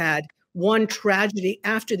have had one tragedy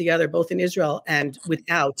after the other, both in Israel and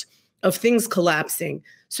without, of things collapsing.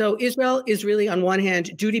 So Israel is really, on one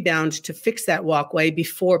hand, duty-bound to fix that walkway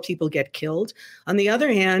before people get killed. On the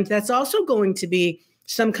other hand, that's also going to be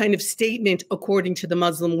some kind of statement according to the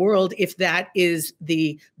Muslim world, if that is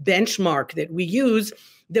the benchmark that we use,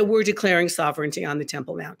 that we're declaring sovereignty on the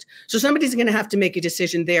Temple Mount. So somebody's going to have to make a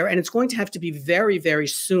decision there, and it's going to have to be very, very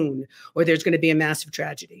soon, or there's going to be a massive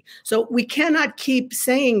tragedy. So we cannot keep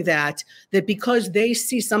saying that because they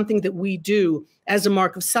see something that we do as a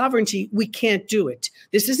mark of sovereignty, we can't do it.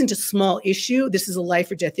 This isn't a small issue. This is a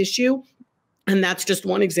life or death issue. And that's just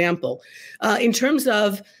one example. In terms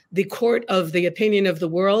of the court of the opinion of the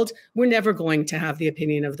world, we're never going to have the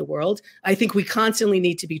opinion of the world. I think we constantly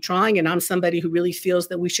need to be trying. And I'm somebody who really feels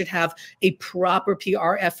that we should have a proper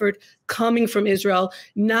PR effort coming from Israel,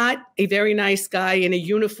 not a very nice guy in a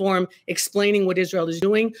uniform explaining what Israel is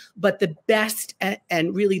doing, but the best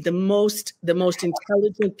and really the most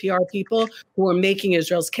intelligent PR people who are making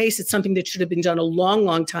Israel's case. It's something that should have been done a long,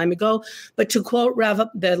 long time ago. But to quote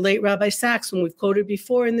the late Rabbi Sachs, when we've quoted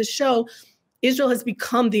before in the show, Israel has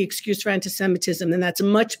become the excuse for anti-Semitism, and that's a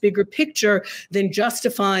much bigger picture than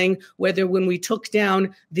justifying whether when we took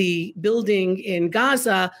down the building in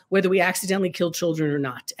Gaza, whether we accidentally killed children or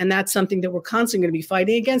not. And that's something that we're constantly going to be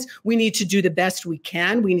fighting against. We need to do the best we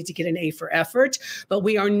can. We need to get an A for effort, but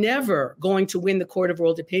we are never going to win the court of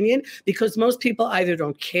world opinion because most people either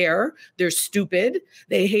don't care, they're stupid,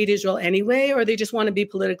 they hate Israel anyway, or they just want to be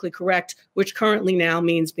politically correct, which currently now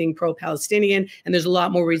means being pro-Palestinian. And there's a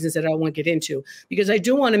lot more reasons that I won't get into. Because I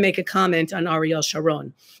do want to make a comment on Ariel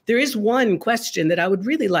Sharon. There is one question that I would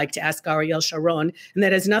really like to ask Ariel Sharon, and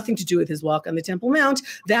that has nothing to do with his walk on the Temple Mount.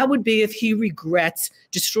 That would be if he regrets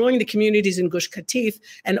destroying the communities in Gush Katif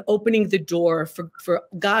and opening the door for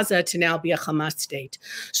Gaza to now be a Hamas state.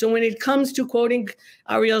 So when it comes to quoting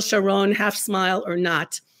Ariel Sharon, half smile or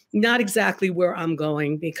not exactly where I'm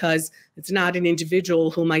going, because it's not an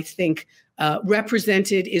individual whom I think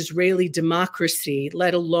represented Israeli democracy,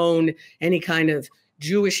 let alone any kind of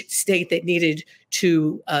Jewish state that needed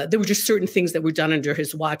to, there were just certain things that were done under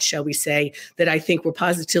his watch, shall we say, that I think were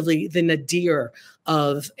positively the nadir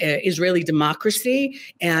of Israeli democracy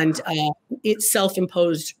and its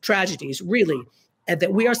self-imposed tragedies, really,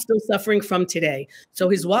 that we are still suffering from today. So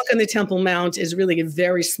his walk on the Temple Mount is really a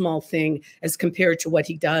very small thing as compared to what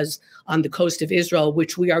he does on the coast of Israel,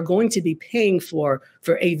 which we are going to be paying for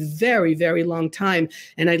a very, very long time.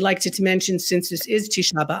 And I'd like to mention, since this is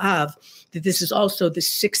Tisha B'Av, that this is also the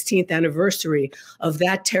 16th anniversary of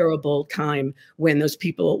that terrible time when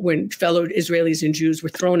when fellow Israelis and Jews were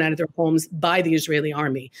thrown out of their homes by the Israeli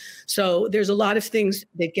army. So there's a lot of things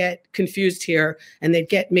that get confused here and that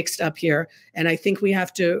get mixed up here. And I think we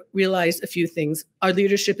have to realize a few things. Our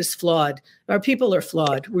leadership is flawed. Our people are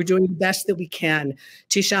flawed. We're doing the best that we can.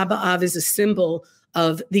 Tisha B'Av is a symbol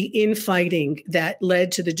of the infighting that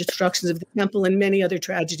led to the destructions of the temple and many other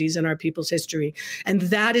tragedies in our people's history. And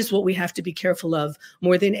that is what we have to be careful of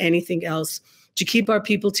more than anything else, to keep our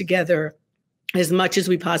people together as much as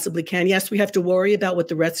we possibly can. Yes, we have to worry about what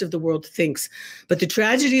the rest of the world thinks, but the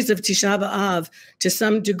tragedies of Tisha B'Av, to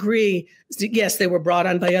some degree, yes, they were brought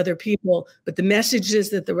on by other people, but the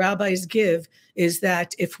messages that the rabbis give is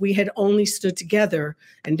that if we had only stood together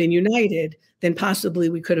and been united, then possibly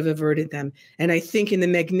we could have averted them. And I think in the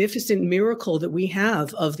magnificent miracle that we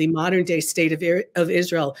have of the modern day state of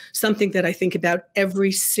Israel, something that I think about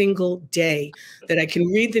every single day, that I can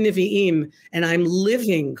read the Nevi'im and I'm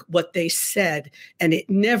living what they said, and it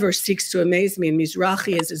never seeks to amaze me. And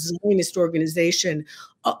Mizrahi is a Zionist organization.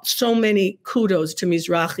 So many kudos to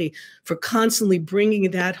Mizrahi for constantly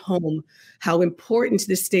bringing that home, how important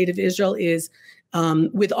the state of Israel is.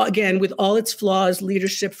 With all its flaws,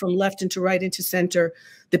 leadership from left into right into center,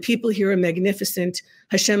 the people here are magnificent.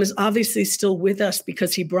 Hashem is obviously still with us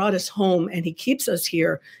because he brought us home and he keeps us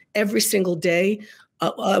here every single day,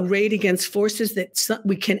 arrayed against forces that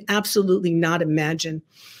we can absolutely not imagine.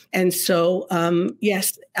 And so,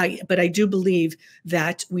 yes, but I do believe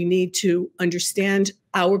that we need to understand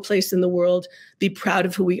our place in the world, be proud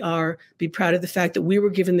of who we are, be proud of the fact that we were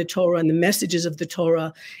given the Torah and the messages of the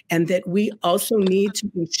Torah, and that we also need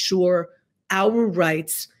to ensure our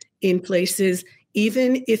rights in places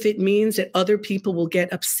even if it means that other people will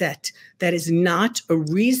get upset. That is not a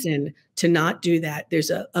reason to not do that.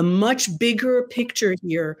 There's a much bigger picture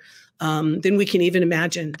here than we can even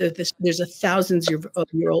imagine. There's a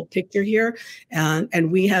thousands-year-old picture here,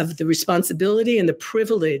 and we have the responsibility and the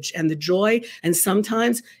privilege and the joy, and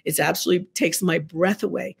sometimes it absolutely takes my breath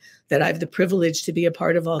away that I have the privilege to be a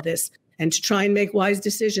part of all this and to try and make wise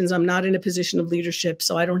decisions. I'm not in a position of leadership,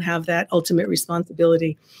 so I don't have that ultimate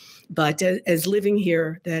responsibility. But as living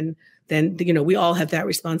here, then we all have that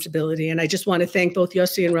responsibility. And I just want to thank both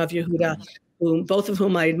Yossi and Rabbi Yehudah, both of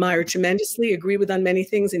whom I admire tremendously, agree with on many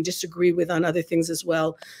things and disagree with on other things as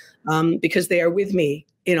well, because they are with me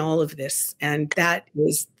in all of this. And that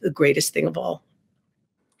is the greatest thing of all.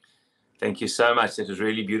 Thank you so much. It was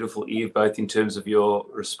really beautiful, Eve, both in terms of your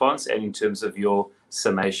response and in terms of your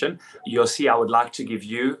summation. Yossi, I would like to give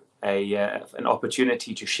you an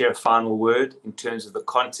opportunity to share a final word in terms of the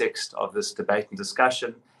context of this debate and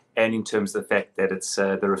discussion, and in terms of the fact that it's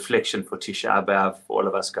the reflection for Tisha B'Av for all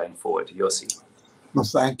of us going forward. Yossi. Well,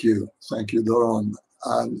 thank you, Doron.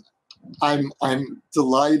 I'm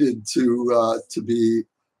delighted to be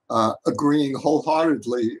agreeing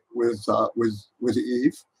wholeheartedly with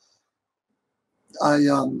Eve.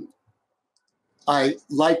 I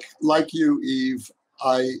like you, Eve.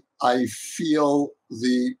 I feel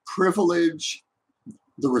the privilege,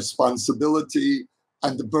 the responsibility,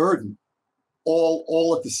 and the burden,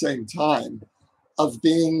 all at the same time, of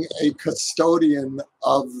being a custodian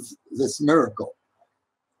of this miracle.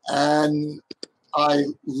 And I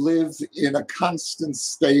live in a constant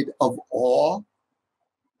state of awe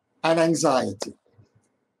and anxiety.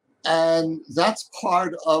 And that's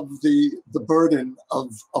part of the burden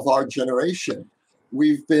of our generation.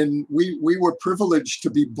 We were privileged to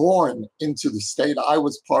be born into the state. I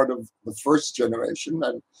was part of the first generation,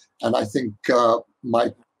 and I think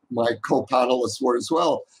my co-panelists were as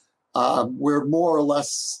well. We're more or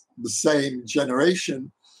less the same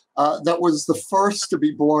generation that was the first to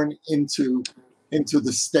be born into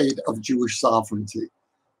the state of Jewish sovereignty.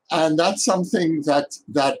 And that's something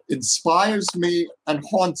that inspires me and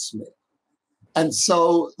haunts me. And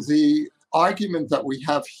so the argument that we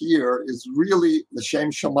have here is really the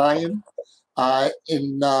Shem Shamayim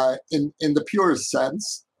in the purest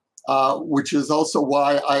sense, which is also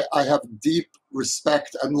why I have deep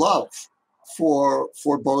respect and love for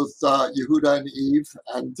both Yehudah and Eve,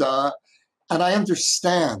 and I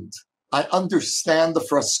understand the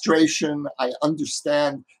frustration, I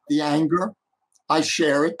understand the anger, I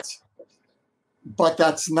share it, but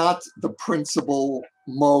that's not the principal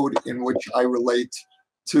mode in which I relate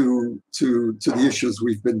to the issues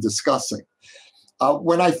we've been discussing.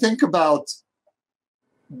 When I think about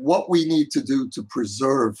what we need to do to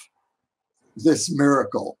preserve this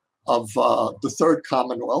miracle of the Third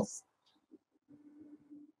Commonwealth,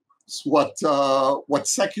 it's what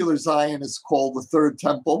secular Zionists call the Third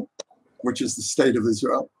Temple, which is the state of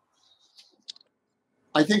Israel.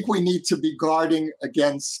 I think we need to be guarding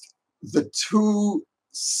against the two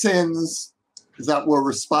sins that were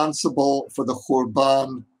responsible for the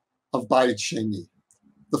Churban of Bayit Sheni.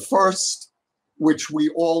 The first, which we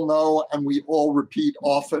all know and we all repeat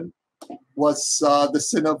often, was the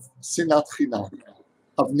sin of sinat chinam,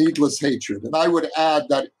 of needless hatred. And I would add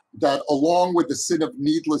that along with the sin of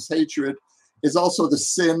needless hatred is also the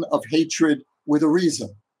sin of hatred with a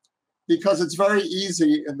reason. Because it's very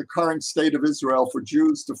easy in the current state of Israel for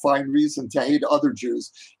Jews to find reason to hate other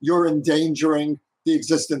Jews. You're endangering the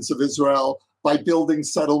existence of Israel by building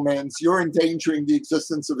settlements. You're endangering the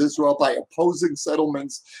existence of Israel by opposing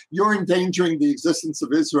settlements. You're endangering the existence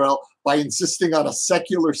of Israel by insisting on a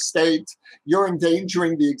secular state. You're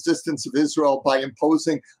endangering the existence of Israel by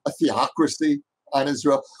imposing a theocracy on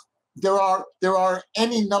Israel. There are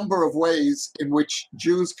any number of ways in which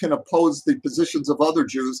Jews can oppose the positions of other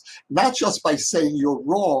Jews, not just by saying you're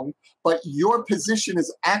wrong, but your position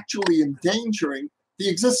is actually endangering the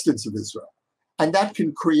existence of Israel. And that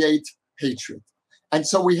can create hatred. And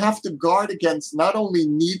so we have to guard against not only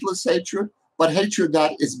needless hatred, but hatred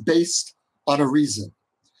that is based on a reason.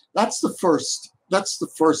 That's the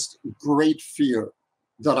first great fear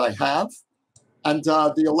that I have. And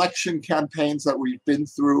the election campaigns that we've been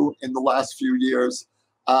through in the last few years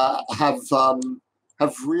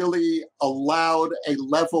have really allowed a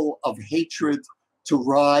level of hatred to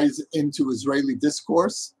rise into Israeli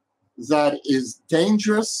discourse that is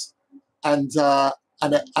dangerous and a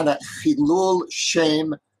chilul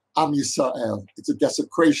shem am Yisrael. It's a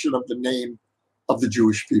desecration of the name of the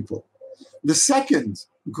Jewish people. The second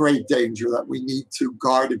great danger that we need to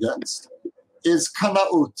guard against is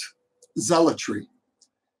kana'ut, zealotry.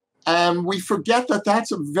 And we forget that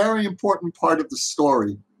that's a very important part of the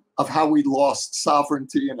story of how we lost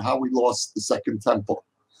sovereignty and how we lost the Second Temple,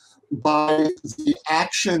 by the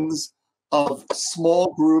actions of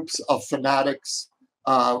small groups of fanatics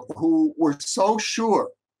who were so sure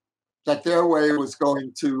that their way was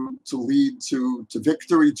going to lead to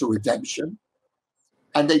victory, to redemption,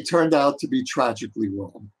 and they turned out to be tragically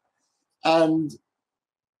wrong. And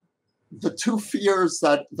the two fears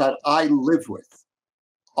that I live with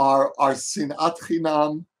are sinat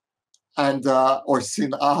chinam and or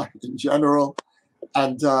sin'ah in general,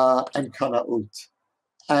 and kana'ut.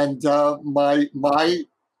 And my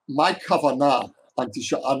kavanah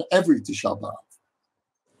on every Tisha B'Av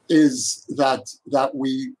is that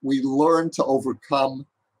we learn to overcome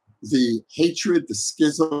the hatred, the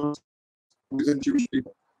schism within Jewish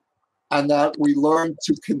people, and that we learn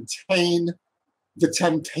to contain the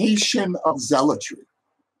temptation of zealotry.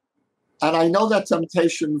 And I know that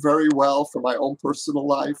temptation very well from my own personal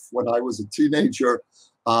life. When I was a teenager,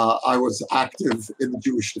 I was active in the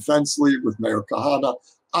Jewish Defense League with Meir Kahana.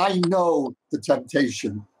 I know the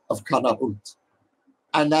temptation of kana'ut.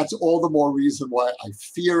 And that's all the more reason why I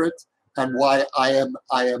fear it and why I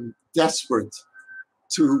am desperate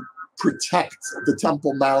to protect the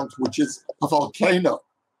Temple Mount, which is a volcano,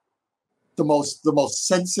 the most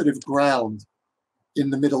sensitive ground in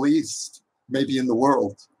the Middle East, maybe in the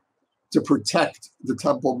world, to protect the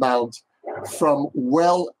Temple Mount from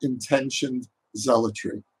well-intentioned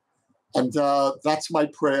zealotry. And that's my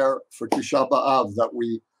prayer for Tisha B'Av, that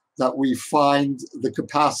we find the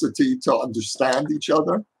capacity to understand each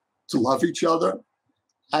other, to love each other,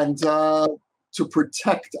 and to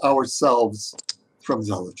protect ourselves from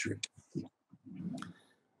zealotry.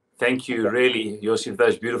 Thank you, really, Yossi, for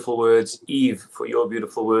those beautiful words. Eve, for your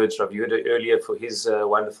beautiful words. Rabbi Yehudah earlier for his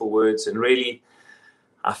wonderful words. And really,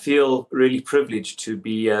 I feel really privileged to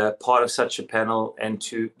be part of such a panel and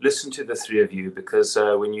to listen to the three of you, because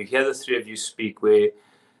when you hear the three of you speak, where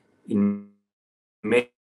in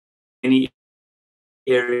many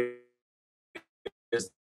areas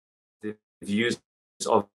the views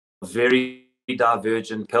are very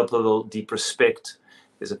divergent, palpable deep respect.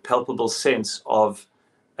 There's a palpable sense of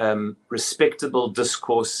respectable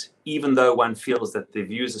discourse, even though one feels that the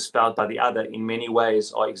views espoused by the other in many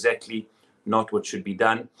ways are exactly not what should be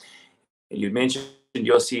done. You mentioned,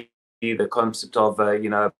 Yossi, the concept of,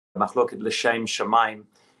 machloket l'shem shamayim,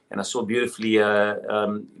 and I saw beautifully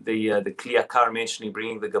the Kli Yakar mentioning,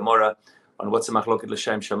 bringing the Gemara on what's a machloket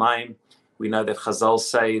l'shem shamayim. We know that Chazal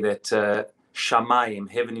say that shamayim,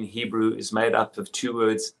 heaven in Hebrew, is made up of two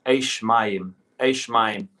words, eish mayim,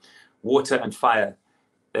 water and fire.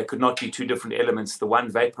 There could not be two different elements. The one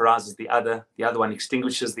vaporizes the other one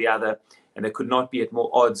extinguishes the other, and they could not be at more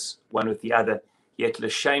odds one with the other. Yet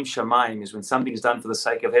l'shem shamayim is when something is done for the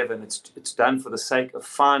sake of heaven, it's done for the sake of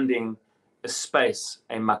finding a space,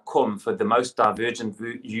 a makom, for the most divergent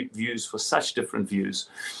views, for such different views,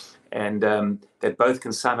 and that both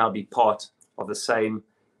can somehow be part of the same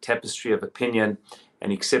tapestry of opinion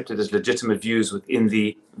and accepted as legitimate views within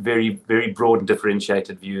the very, very broad and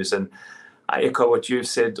differentiated views. And I echo what you've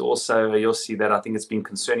said also, Yossi, that I think it's been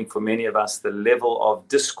concerning for many of us, the level of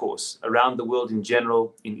discourse around the world in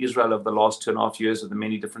general, in Israel over the last 2.5 years with the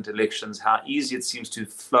many different elections, how easy it seems to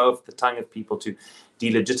flow off the tongue of people to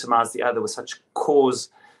delegitimize the other with such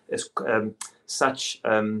such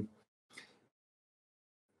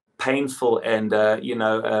painful and,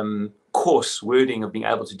 coarse wording of being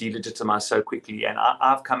able to delegitimize so quickly. And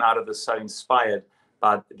I've come out of this so inspired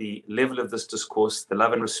by the level of this discourse, the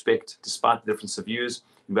love and respect, despite the difference of views.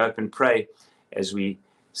 We hope and pray as we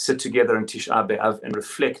sit together in Tisha B'Av and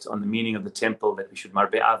reflect on the meaning of the temple, that we should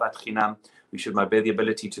marbeh avat chinam, we should marbeh the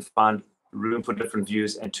ability to find room for different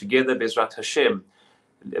views, and together, Bezrat Hashem,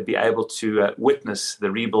 be able to witness the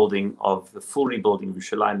full rebuilding of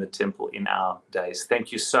Yerushalayim, the temple, in our days.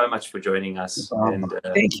 Thank you so much for joining us. And,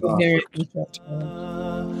 thank you very much.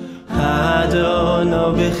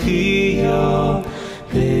 Adonai b'chiyah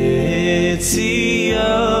b'tzion